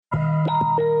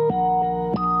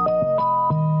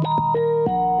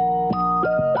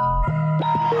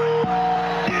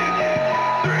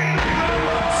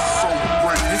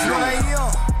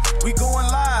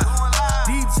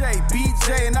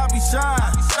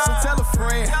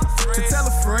friend to tell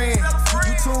a friend.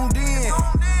 You tuned in.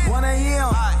 1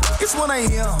 a.m. It's 1 a.m.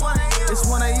 It's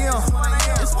 1 a.m.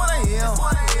 It's 1 a.m.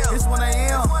 It's 1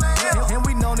 a.m. And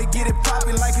we know to get it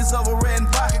poppin' like it's over red and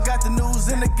vodka. Got the news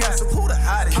and the gossip. Who the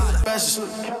hottest?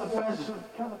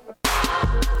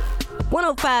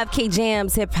 105 K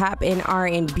Jams, hip hop and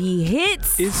R&B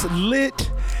hits. It's lit.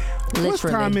 Literally.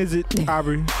 What time is it,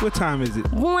 Aubrey? What time is it?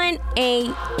 1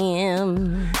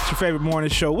 a.m. It's your favorite morning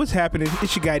show. What's happening?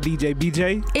 It's your guy, DJ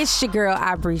BJ. It's your girl,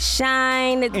 Aubrey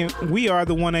Shine. And we are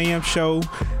the 1 a.m. show.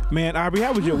 Man, Aubrey,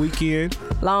 how was your weekend?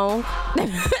 Long. I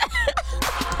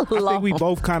think we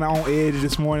both kind of on edge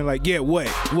this morning. Like, yeah,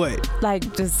 what?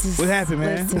 Like, just what happened,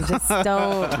 man? Listen, just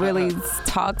don't really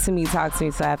talk to me. So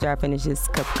after I finish this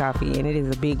cup of coffee, and it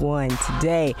is a big one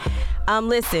today.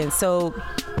 Listen, so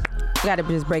got to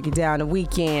just break it down. The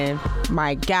weekend,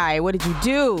 my guy, what did you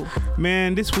do?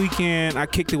 Man, this weekend I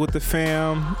kicked it with the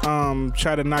fam.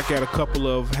 Try to knock out a couple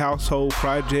of household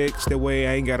projects. That way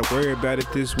I ain't got to worry about it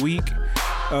this week.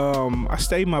 I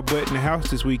stayed my butt in the house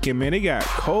this weekend, man. It got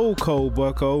cold,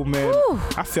 bucko, man. Woo.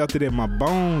 I felt it in my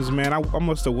bones, man. I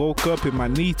must have woke up and my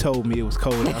knee told me it was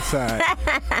cold outside.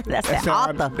 That's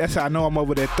how I know I'm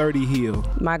over that 30 hill.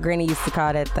 My granny used to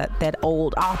call that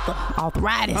old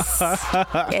arthritis.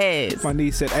 Yes. My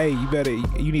knee said, hey,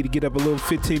 you need to get up a little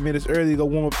 15 minutes early, go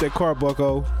warm up that car,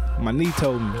 bucko. My knee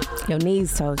told me. Your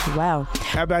knees told you. Wow.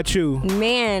 How about you?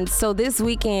 Man, so this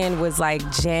weekend was like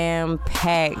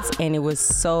jam-packed, and it was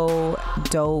so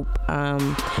dope. I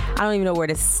don't even know where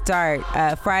to start.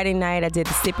 Friday night, I did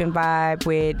the Sip and Vibe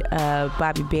with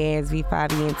Bobby Bands,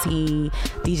 V5ENT,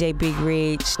 DJ Big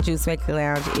Rich, Juice Maker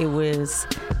Lounge. It was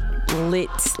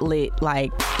lit.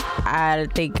 Like, I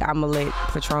think I'm a lit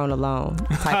Patron alone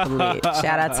type of lit.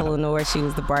 Shout out to Lenore. She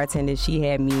was the bartender. She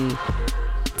had me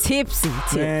tipsy.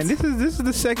 Man, this is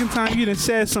the second time you done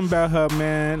said something about her,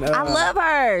 man. I love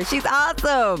her. She's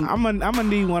awesome. I'm gonna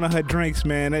need one of her drinks,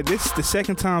 man. This is the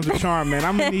second time's a charm, man.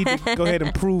 I'm gonna need to go ahead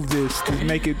and prove this to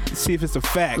make it, see if it's a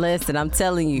fact. Listen, I'm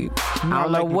telling you, I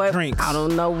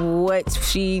don't know what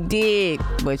she did,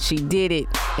 but she did it,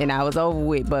 and I was over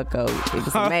with, bucko. It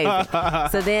was amazing.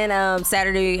 So then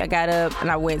Saturday, I got up and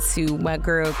I went to my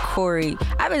girl Corey.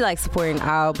 I've been like supporting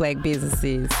all black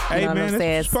businesses. You know what I'm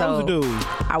saying? That's what you're supposed to do.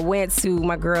 I went to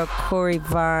my girl Corey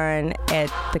Vaughn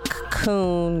at the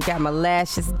Cocoon, got my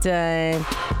lashes done,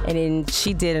 and then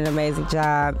she did an amazing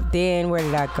job. Then where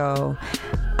did I go?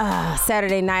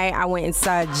 Saturday night, I went and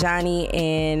saw Johnny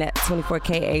and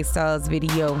 24K A-Star's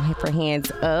video for Hands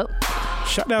Up.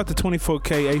 Shout out to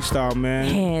 24K A-Star,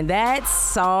 man. Man, that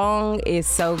song is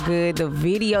so good. The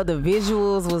video, the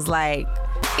visuals was like,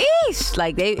 eesh,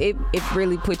 like it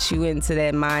really puts you into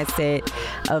that mindset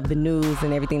of the news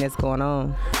and everything that's going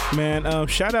on. Man,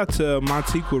 shout out to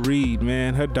Montequa Reed,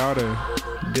 man. Her daughter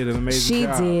did an amazing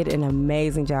job. She did an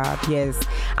amazing job, yes.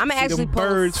 I'm actually them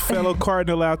birds, fellow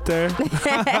Cardinal out there.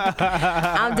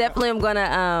 I'm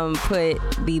gonna put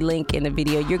the link in the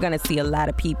video. You're gonna see a lot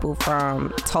of people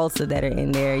from Tulsa that are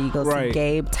in there. You go see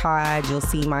Gabe Todd. You'll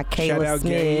see Michaela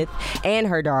Smith and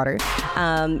her daughter.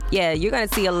 You're gonna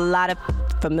see a lot of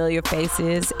familiar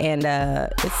faces, and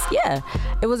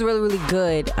it was really, really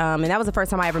good. And that was the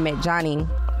first time I ever met Johnny.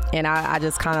 And I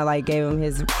just kind of like gave him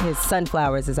his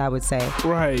sunflowers, as I would say,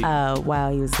 right?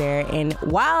 While he was there, and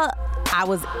while I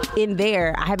was in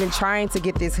there, I have been trying to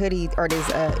get this hoodie or this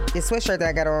sweatshirt that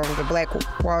I got on the Black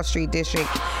Wall Street District,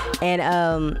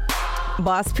 and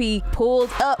Boss P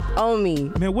pulled up on me.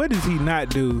 Man, what does he not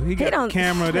do? He got a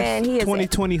camera. That's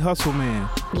 2020 hustle, man.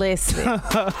 Listen,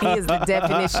 he is the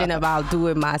definition of I'll do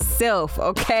it myself,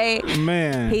 okay?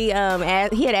 Man. He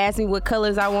had asked me what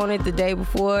colors I wanted the day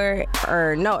before,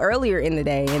 earlier in the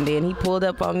day, and then he pulled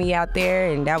up on me out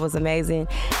there, and that was amazing.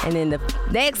 And then the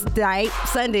next night,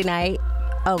 Sunday night,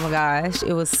 oh my gosh,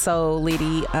 it was so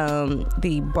litty.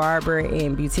 The barber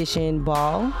and beautician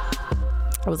ball.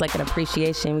 It was like an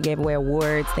appreciation. We gave away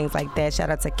awards, things like that. Shout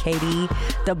out to Katie,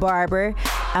 the barber.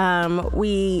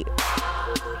 We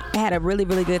had a really,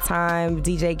 really good time.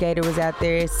 DJ Gator was out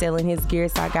there selling his gear,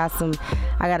 so I got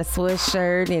a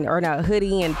sweatshirt a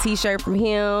hoodie and t-shirt from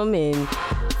him, and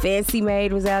Fancy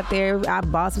Maid was out there. I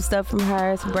bought some stuff from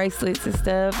her, some bracelets and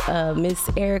stuff. Miss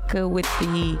Erica with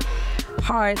the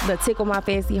Tickle My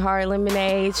Fancy Heart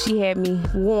lemonade. She had me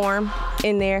warm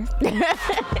in there.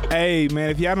 Hey, man,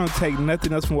 if y'all don't take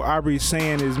nothing else from what Aubrey's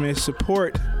saying is, man,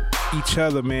 support each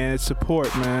other, man.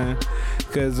 Support, man.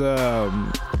 Because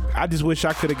I just wish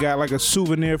I could have got like a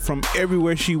souvenir from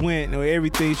everywhere she went or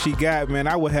everything she got, man.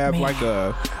 I would have like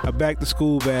a back to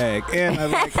school bag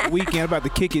and like a weekend about to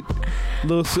kick it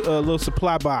little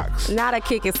supply box. Not a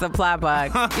kick it supply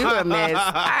box. You a mess.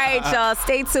 All right, y'all.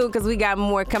 Stay tuned because we got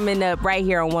more coming up right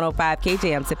here on 105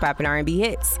 KJM Hip Hop and R&B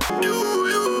Hits.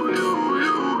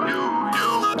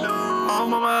 On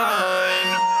my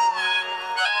mind.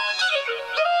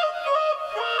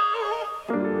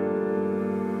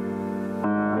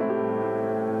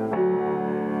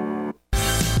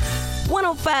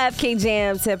 105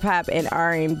 KJM Hip Hop and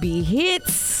R&B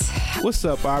Hits. What's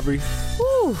up, Aubrey?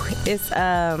 Woo, it's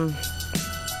a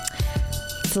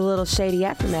little shady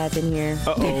aftermath in here.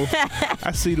 Uh-oh.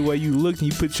 I see the way you look and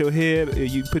you put your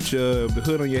the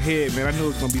hood on your head, man. I knew it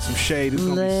was going to be some shade. It's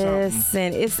going to be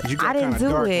something. Listen, I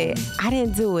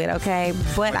didn't do it, okay?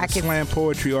 But like I can slam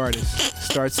poetry artist.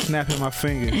 Start snapping my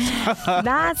fingers.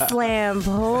 Not slam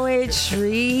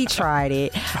poetry. Tried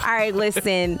it. All right,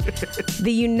 listen.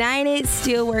 The United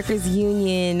Steelworkers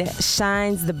Union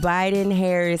shines the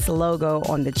Biden-Harris logo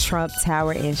on the Trump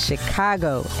Tower in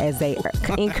Chicago as they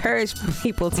encourage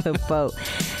people to vote.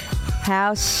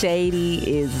 How shady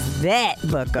is that,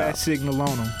 Bucko? That signal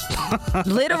on them.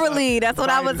 Literally, that's what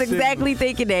I was exactly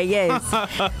thinking there, yes.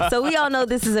 So we all know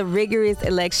this is a rigorous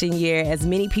election year as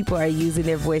many people are using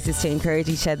their voices to encourage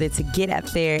each other to get out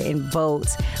there and vote.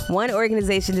 One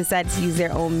organization decided to use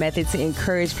their own method to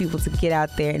encourage people to get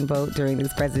out there and vote during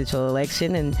this presidential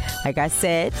election. And like I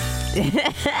said,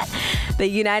 the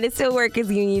United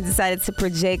Steelworkers Union decided to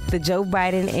project the Joe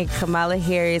Biden and Kamala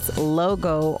Harris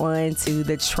logo onto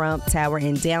the Trump Tower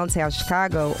in downtown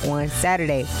Chicago on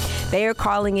Saturday. They are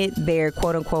calling it their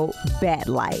quote-unquote bat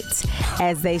light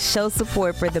as they show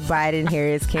support for the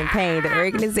Biden-Harris campaign. The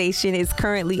organization is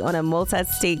currently on a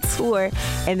multi-state tour,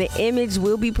 and the image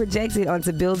will be projected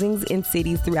onto buildings in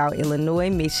cities throughout Illinois,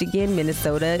 Michigan,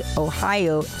 Minnesota,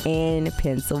 Ohio, and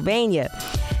Pennsylvania.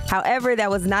 However, that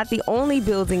was not the only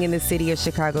building in the city of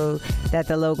Chicago that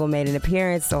the logo made an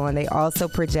appearance on. They also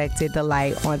projected the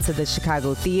light onto the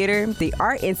Chicago Theater, the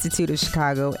Art Institute of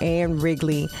Chicago, and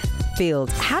Wrigley Field.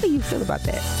 How do you feel about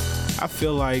that? I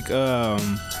feel like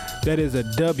that is a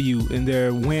W in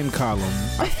their win column.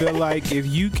 I feel like if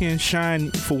you can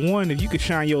shine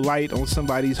your light on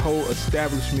somebody's whole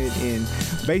establishment and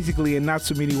basically in not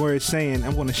so many words saying,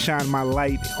 I'm going to shine my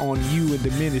light on you and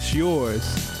diminish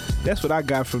yours. That's what I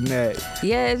got from that.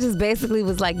 Yeah, it just basically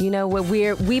was like, you know what,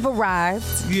 we've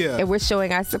arrived. Yeah. And we're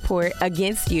showing our support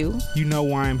against you. You know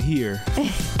why I'm here.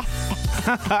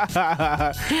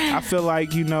 I feel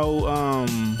like,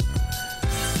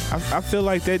 I feel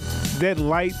like that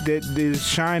light that is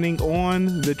shining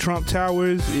on the Trump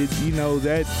Towers,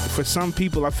 that for some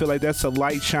people, I feel like that's a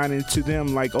light shining to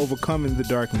them, like overcoming the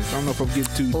darkness. I don't know if I'm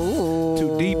getting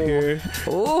too deep here.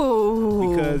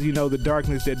 Ooh. Because, the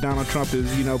darkness that Donald Trump has,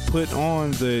 put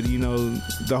on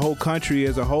the whole country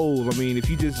as a whole. I mean, if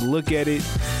you just look at it,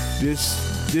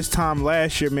 this time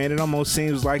last year, man, it almost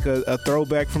seems like a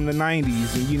throwback from the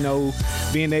 90s. And,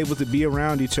 being able to be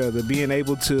around each other, being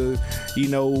able to,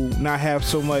 not have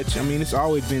so much. I mean, it's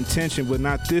always been tension, but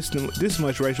not this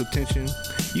much racial tension.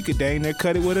 You could dang near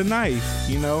cut it with a knife,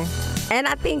 And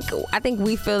I think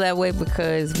we feel that way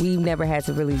because we've never had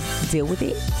to really deal with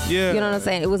it. Yeah. You know what I'm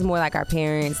saying? It was more like our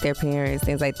parents, their parents,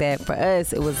 things like that. For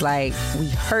us, it was like we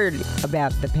heard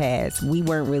about the past. We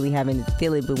weren't really having to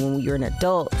feel it, but when you're an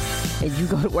adult and you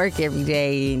go to work every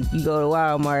day and you go to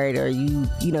Walmart or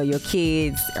your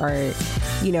kids are,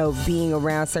 being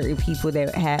around certain people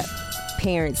that have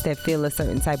parents that feel a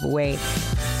certain type of way,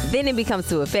 then it becomes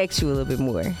to affect you a little bit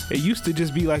more. It used to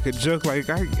just be like a joke, like,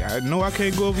 I know I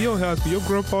can't go over your house because your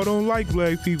grandpa don't like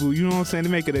black people. You know what I'm saying? They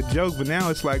make it a joke, but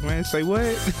now it's like, man, say what?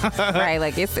 Right,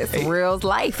 like it's real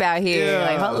life out here. Yeah.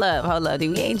 Like, hold up,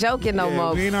 dude. We ain't joking no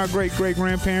more. We ain't our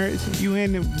great-great-grandparents. You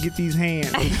in them, get these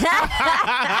hands.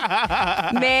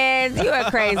 Man, you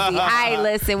are crazy. All right,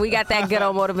 listen, we got that good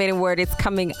old motivating word. It's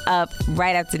coming up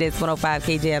right after this 105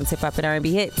 KJM Hip Hop and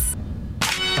R&B Hits.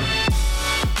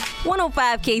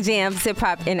 105 KJM Hip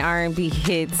Hop and R&B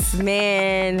Hits.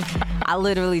 Man, I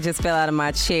literally just fell out of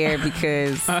my chair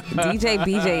because DJ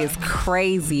BJ is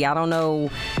crazy. I don't know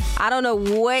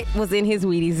what was in his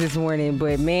Wheaties this morning,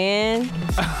 but man,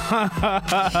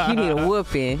 you need a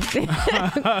whooping.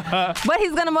 But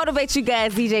he's gonna motivate you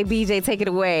guys. DJ BJ, take it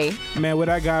away. Man, what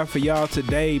I got for y'all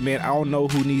today, man, I don't know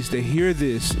who needs to hear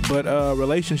this, but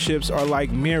relationships are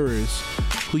like mirrors.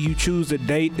 Who you choose to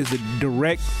date is a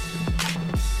direct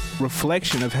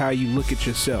reflection of how you look at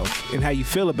yourself and how you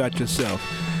feel about yourself.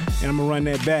 And I'm gonna run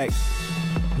that back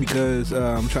because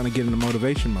I'm trying to get into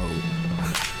motivation mode.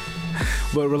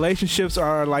 But relationships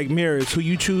are like mirrors. Who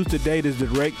you choose to date is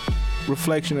direct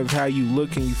reflection of how you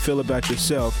look and you feel about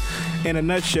yourself. In a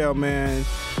nutshell, man,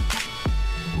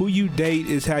 who you date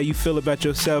is how you feel about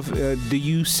yourself. Do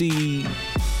you see,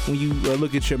 when you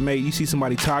look at your mate, you see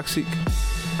somebody toxic?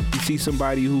 You see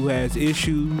somebody who has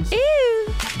issues?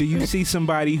 Ew. Do you see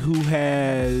somebody who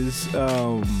has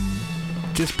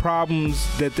just problems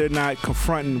that they're not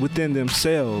confronting within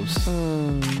themselves?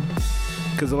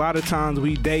 Because a lot of times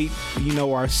we date,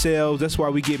 ourselves. That's why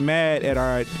we get mad at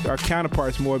our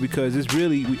counterparts more, because it's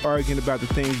really we arguing about the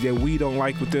things that we don't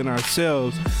like within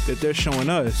ourselves that they're showing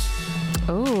us.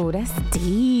 Oh, that's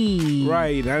deep.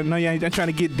 Right. I know y'all ain't trying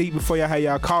to get deep before y'all have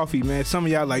y'all coffee, man. Some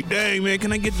of y'all like, dang, man,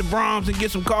 can I get the Brahms and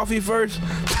get some coffee first?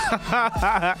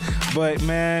 But,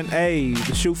 man, hey,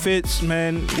 the shoe fits,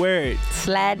 man. Wear it.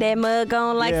 Slide that mug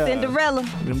on like Cinderella.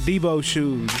 Them Debo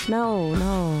shoes. No.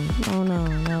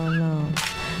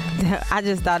 I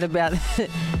just thought about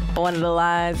one of the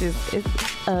lines.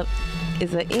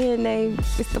 It's an N name,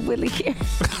 Mr. Willie here.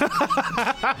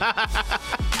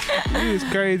 It's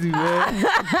crazy, man.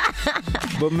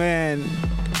 But, man,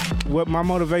 what my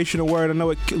motivational word, I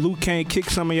know Luke can't kick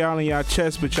some of y'all in y'all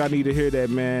chest, but y'all need to hear that,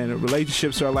 man.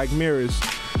 Relationships are like mirrors.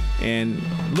 And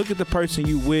look at the person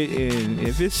you with, and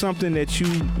if it's something that you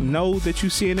know that you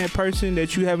see in that person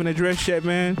that you haven't addressed yet,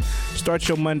 man, start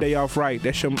your Monday off right.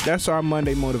 That's our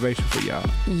Monday motivation for y'all.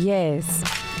 Yes.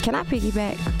 Can I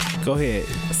piggyback? Go ahead.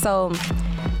 So,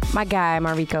 my guy,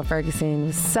 Mariko Ferguson,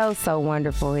 was so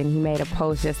wonderful, and he made a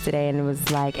post yesterday, and it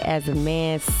was like, as a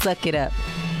man, suck it up.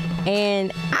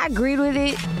 And I agreed with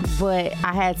it, but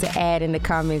I had to add in the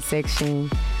comment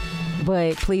section,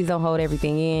 but please don't hold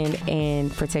everything in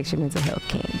and protect your mental health,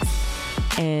 kings.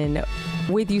 And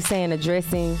with you saying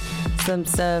addressing some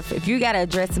stuff, if you got to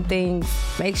address some things,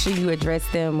 make sure you address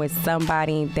them with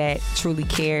somebody that truly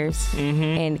cares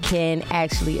and can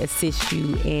actually assist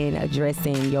you in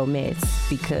addressing your mess.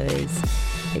 Because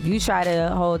if you try to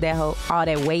hold all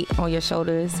that weight on your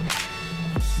shoulders,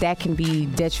 that can be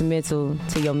detrimental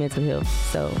to your mental health.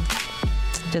 So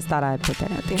just thought I'd put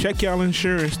that out there. Check y'all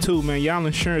insurance too, man. Y'all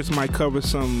insurance might cover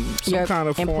some your kind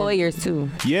of employers too.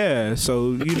 Yeah,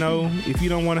 so if you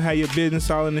don't want to have your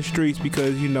business all in the streets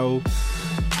because you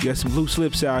got some loose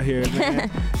lips out here,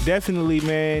 man. Definitely,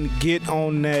 man, get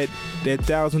on that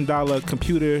 $1,000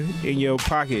 computer in your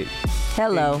pocket.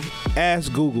 Hello. And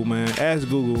ask Google, man. Ask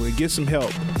Google and get some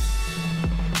help.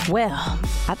 Well,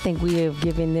 I think we have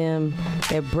given them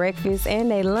their breakfast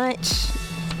and their lunch.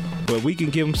 But we can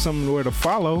give them somewhere to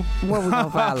follow. Where we gonna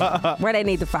follow? Where they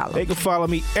need to follow? They can follow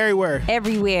me everywhere.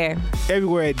 Everywhere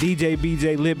Everywhere at DJ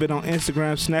BJ Litbit on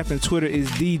Instagram, Snap, and Twitter is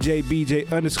DJ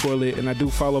BJ_lit. And I do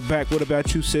follow back. What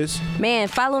about you, sis? Man,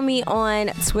 follow me on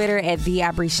Twitter at the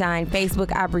Aubrey Shine,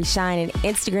 Facebook Aubrey Shine, and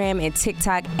Instagram and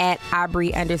TikTok at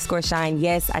Aubrey_Shine.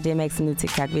 Yes, I did make some new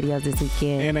TikTok videos this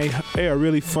weekend. And they are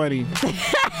really funny.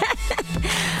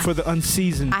 For the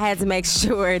unseasoned. I had to make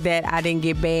sure that I didn't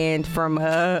get banned from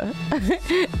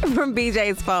from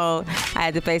BJ's phone. I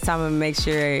had to FaceTime him and make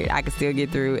sure I could still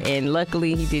get through. And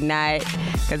luckily he did not,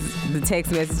 because the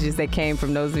text messages that came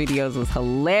from those videos was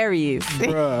hilarious.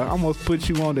 Bruh, I almost put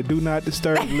you on the do not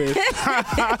disturb list.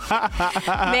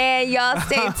 Man, y'all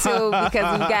stay tuned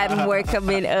because we got more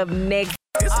coming up next.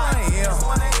 It's 1 a.m. It's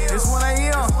 1 a.m. It's 1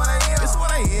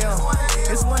 a.m.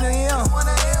 It's 1 a.m.